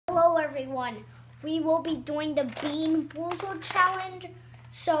everyone. We will be doing the Bean Boozled challenge.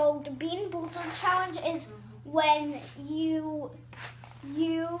 So the Bean Boozled challenge is when you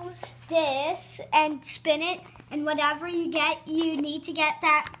use this and spin it, and whatever you get, you need to get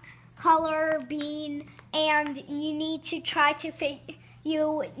that color bean, and you need to try to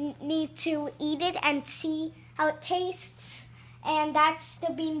you need to eat it and see how it tastes. And that's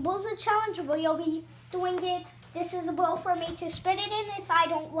the Bean Boozled challenge. We'll be doing it. This is a bowl for me to spit it in if I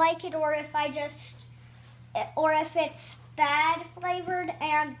don't like it, or if it's bad flavored,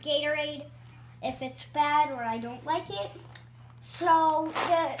 and Gatorade if it's bad or I don't like it. So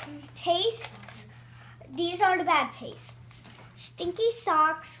the tastes, these are the bad tastes: stinky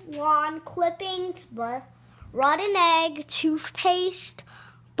socks, lawn clippings, rotten egg, toothpaste,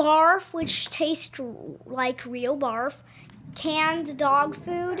 barf, which tastes like real barf, canned dog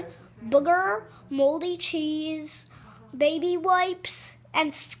food, booger, moldy cheese, baby wipes,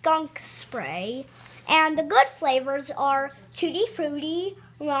 and skunk spray. And the good flavors are Tutti Frutti,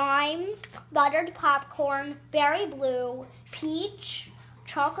 lime, buttered popcorn, berry blue, peach,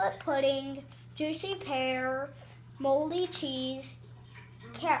 chocolate pudding, juicy pear, moldy cheese,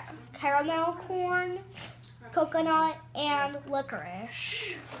 caramel corn, coconut, and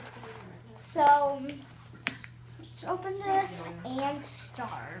licorice. So let's open this and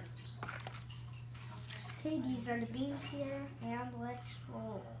start. Okay, these are the beans here, and let's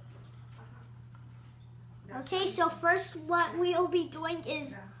roll. Okay, so first what we'll be doing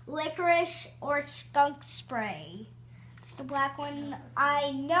is licorice or skunk spray. It's the black one.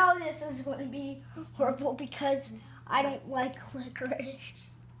 I know this is going to be horrible because I don't like licorice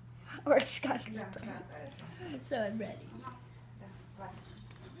or skunk spray. So I'm ready.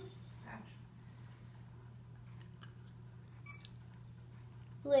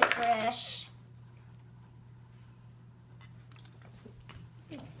 Licorice.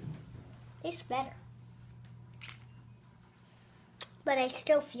 Tastes better, but I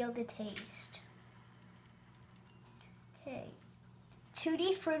still feel the taste. Okay,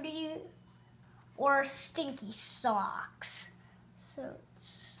 Tutti Frutti or stinky socks. So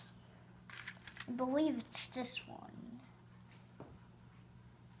I believe it's this one.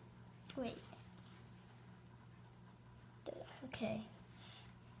 Wait. Okay.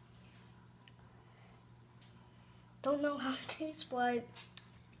 Don't know how it tastes, but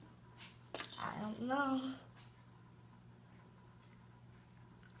I don't know.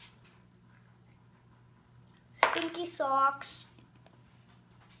 Stinky socks.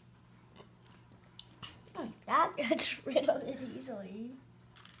 That gets rid of it easily.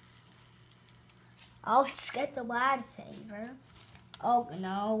 Oh, it's got the bad flavor. Oh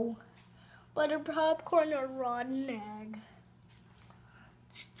no. Butter popcorn or rotten egg.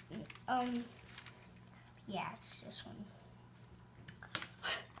 Yeah, it's this one.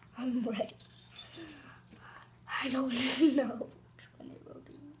 I'm ready. I don't know which one it will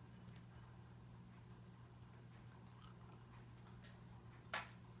be.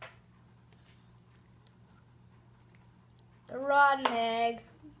 The rotten egg.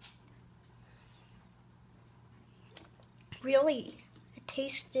 Really, it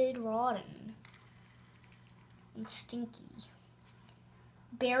tasted rotten and stinky.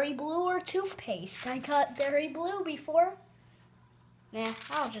 Berry blue or toothpaste? I got berry blue before. Nah,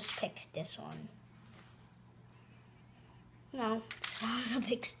 I'll just pick this one. No, it smells a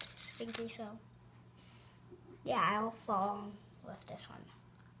bit stinky, so yeah, I'll fall with this one.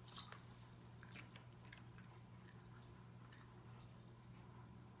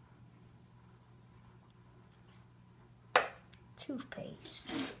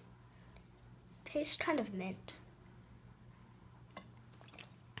 Toothpaste. Tastes kind of mint.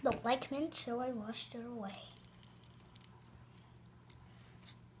 Don't like mint, so I washed it away.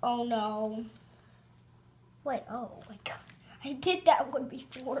 Oh no. Wait, oh my god. I did that one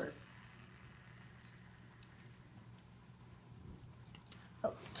before.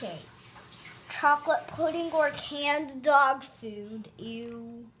 Okay. Chocolate pudding or canned dog food.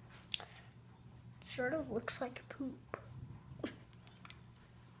 Ew. It sort of looks like poop.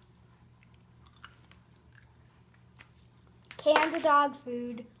 Canned dog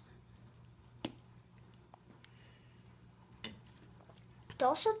food. It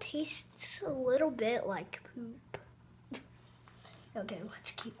also tastes a little bit like poop. Okay,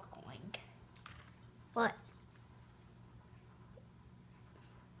 let's keep going. What?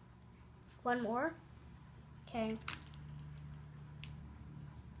 One more? Okay.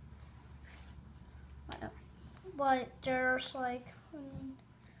 But there's like 1,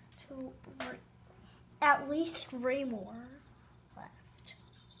 2, 3, at least 3 more left.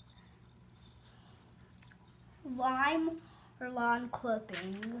 Lime or lawn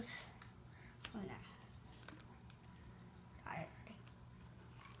clippings. Oh, no. Tired.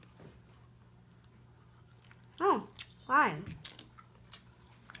 Oh, fine.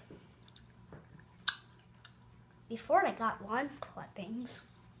 Before I got one clippings.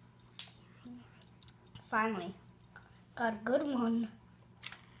 Finally, got a good one.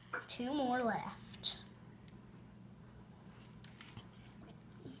 2 more left.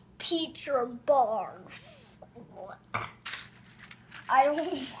 Peach or barf? I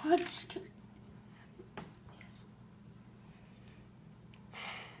don't want to.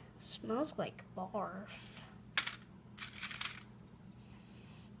 Smells like barf.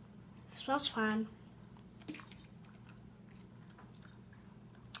 Smells fine.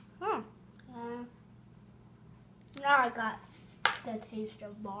 Huh. Now I got the taste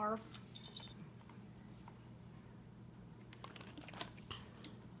of barf.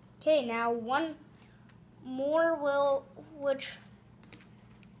 Okay, now one more which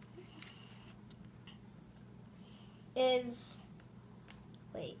is,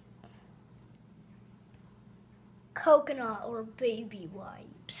 coconut or baby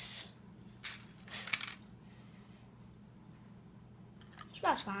wipes.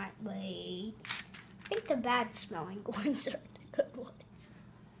 Smells fine. Wait. I think the bad smelling ones are the good ones.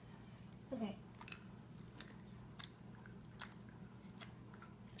 Okay.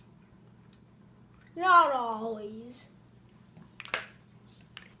 Not always.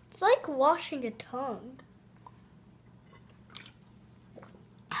 It's like washing a tongue.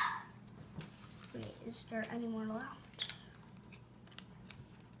 Wait, is there any more left?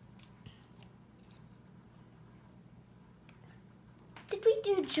 Did we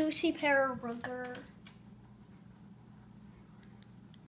do juicy pear or booger?